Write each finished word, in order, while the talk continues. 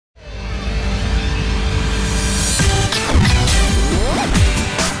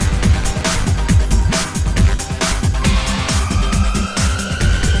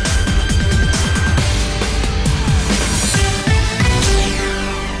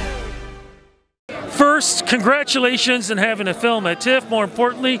First, congratulations on having a film at TIFF. More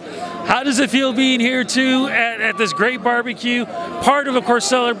importantly, how does it feel being here too at this great barbecue? Part of course,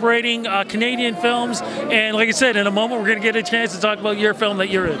 celebrating Canadian films. And like I said, in a moment, we're going to get a chance to talk about your film that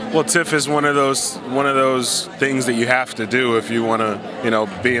you're in. Well, TIFF is one of those things that you have to do if you want to,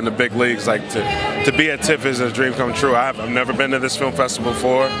 be in the big leagues. Like to be at TIFF is a dream come true. I've never been to this film festival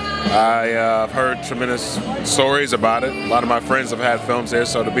before. I've heard tremendous stories about it. A lot of my friends have had films here,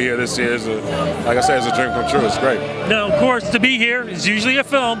 so to be here this year is, like I said, it's a dream come true. It's great. Now, of course, to be here is usually a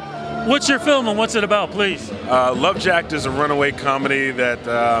film. What's your film and what's it about, please? Love Jacked is a runaway comedy that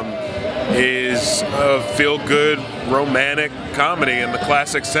is a feel-good romantic comedy in the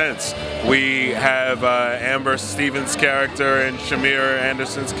classic sense. We have Amber Stevens' character and Shamir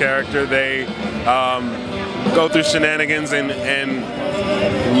Anderson's character. They go through shenanigans and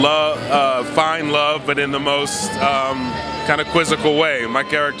find love, but in the most kind of quizzical way. My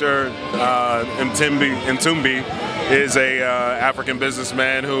character, Ntumbi, is a African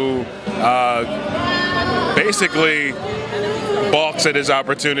businessman who basically balks at his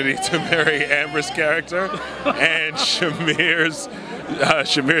opportunity to marry Amber's character, and Shamir's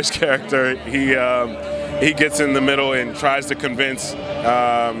character, he gets in the middle and tries to convince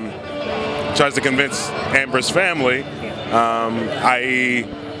Amber's family, i.e.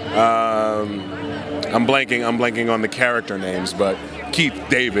 I'm blanking on the character names, but Keith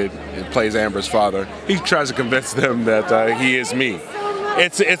David plays Amber's father. He tries to convince them that he is me.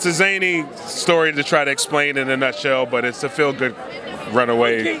 It's a zany story to try to explain in a nutshell, but it's a feel-good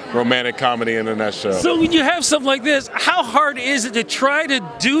runaway romantic comedy in a nutshell. So when you have something like this, how hard is it to try to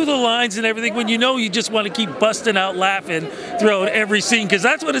do the lines and everything when you just want to keep busting out laughing throughout every scene? Because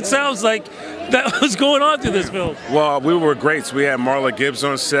that's what it sounds like that was going on through this film. Well, we were greats. We had Marla Gibbs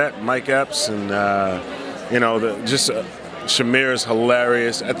on set, Mike Epps, and Shamir's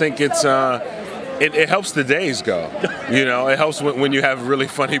hilarious. I think it helps the days go. It helps when you have really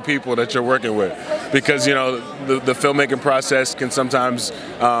funny people that you're working with, because the filmmaking process can sometimes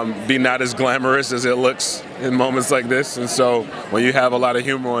be not as glamorous as it looks in moments like this, and so when you have a lot of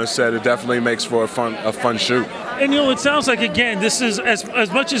humor on set, it definitely makes for a fun shoot. And it sounds like, again, this is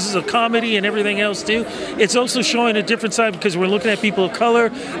as much as it's a comedy and everything else too, it's also showing a different side because we're looking at people of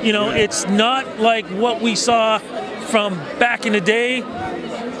color. It's not like what we saw from back in the day.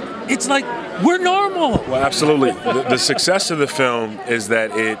 It's like we're normal. Well, absolutely. The success of the film is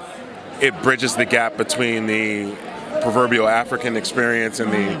that it bridges the gap between the proverbial African experience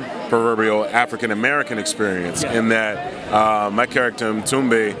and the proverbial African American experience. In that my character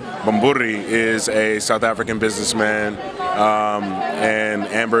Ntumbi Bamburi is a South African businessman, and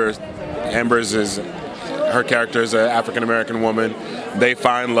her character is an African American woman. They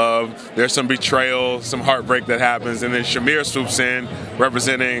find love. There's some betrayal, some heartbreak that happens, and then Shamir swoops in,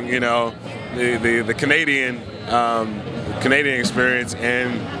 representing the Canadian experience,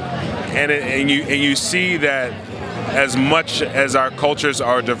 and you see that as much as our cultures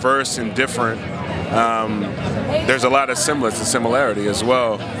are diverse and different, there's a lot of semblance and similarity as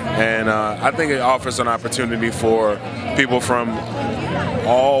well, and I think it offers an opportunity for people from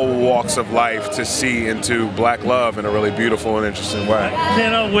all walks of life to see into black love in a really beautiful and interesting way.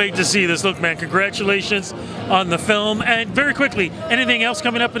 Cannot wait to see this. Look, man, congratulations on the film. And very quickly, anything else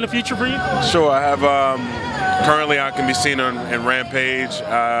coming up in the future for you? Sure, I have, currently I can be seen in Rampage.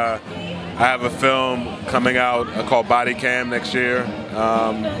 I have a film coming out called Body Cam next year,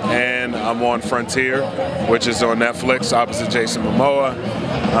 and I'm on Frontier, which is on Netflix, opposite Jason Momoa.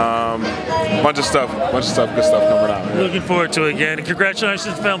 Bunch of stuff, good stuff coming out. Yeah. Looking forward to it again. And congratulations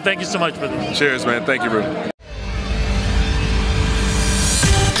on the film. Thank you so much for this. Cheers, man. Thank you, Rudy.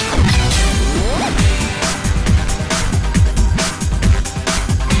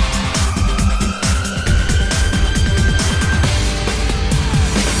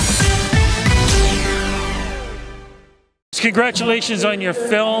 Congratulations on your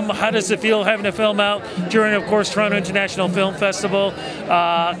film. How does it feel having a film out during, of course, Toronto International Film Festival?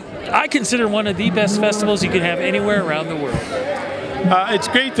 I consider one of the best festivals you can have anywhere around the world. It's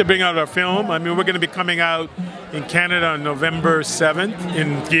great to bring out our film. I mean, we're going to be coming out in Canada on November 7th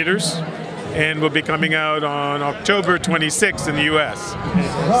in theaters, and we'll be coming out on October 26th in the U.S.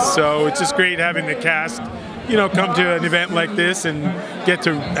 So it's just great having the cast, come to an event like this and get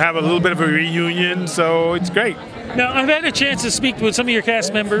to have a little bit of a reunion. So it's great. Now, I've had a chance to speak with some of your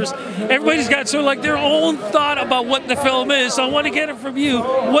cast members. Everybody's got sort of like their own thought about what the film is, so I want to get it from you.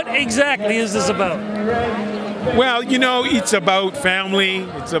 What exactly is this about? Well, it's about family,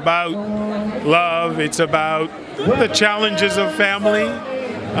 it's about love, it's about the challenges of family.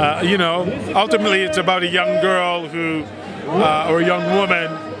 Ultimately it's about a young girl or a young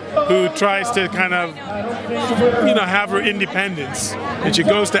woman who tries to kind of, have her independence. And she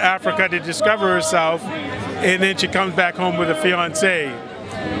goes to Africa to discover herself, and then she comes back home with a fiancé.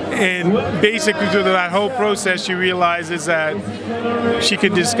 And basically through that whole process, she realizes that she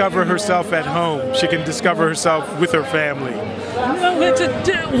can discover herself at home. She can discover herself with her family.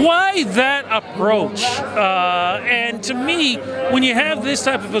 Why that approach? And to me, when you have this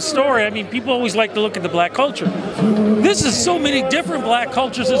type of a story, I mean, people always like to look at the black culture. This is so many different black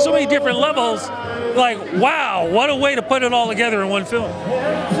cultures and so many different levels. Like, wow, what a way to put it all together in one film.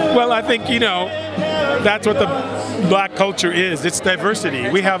 Well, I think, that's what the black culture is. It's diversity.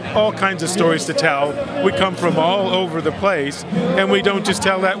 We have all kinds of stories to tell. We come from all over the place, and we don't just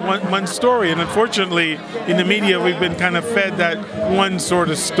tell that one story. And unfortunately, in the media, we've been kind of fed that one sort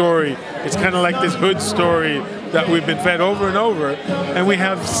of story. It's kind of like this hood story that we've been fed over and over, and we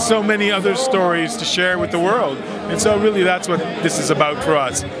have so many other stories to share with the world. And so really that's what this is about for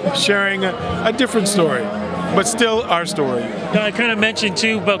us, sharing a different story, but still our story. Now, I kind of mentioned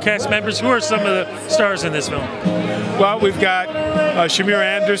too about cast members. Who are some of the stars in this film? Well, we've got Shamir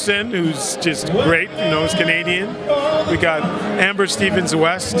Anderson, who's just great, is Canadian. We got Amber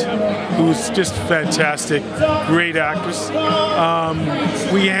Stevens-West, who's just fantastic, great actress.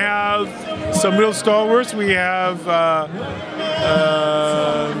 We have some real stalwarts. We have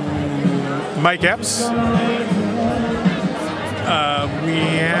Mike Epps. We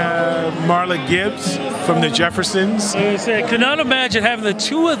have Marla Gibbs from the Jeffersons. I cannot imagine having the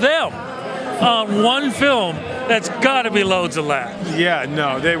two of them on one film. That's got to be loads of laughs. Yeah,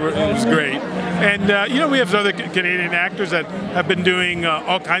 no, it was great. And, we have other Canadian actors that have been doing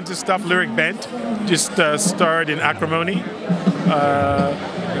all kinds of stuff. Lyric Bent just starred in Acrimony.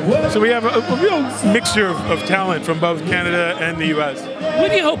 So we have a real mixture of talent from both Canada and the U.S.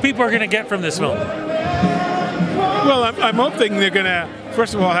 What do you hope people are going to get from this film? Well, I'm hoping they're going to,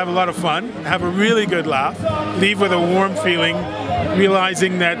 first of all, have a lot of fun, have a really good laugh, leave with a warm feeling,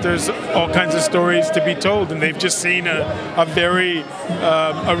 realizing that there's all kinds of stories to be told, and they've just seen a very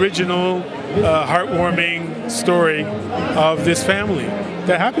original, heartwarming story of this family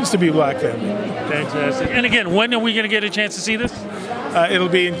that happens to be a black family. Fantastic. And again, when are we going to get a chance to see this? It'll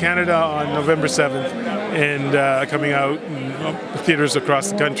be in Canada on November 7th and coming out in theaters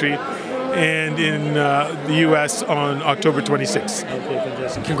across the country, and in the U.S. on October 26th. Okay,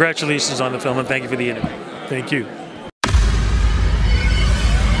 fantastic. Congratulations on the film, and thank you for the interview. Thank you.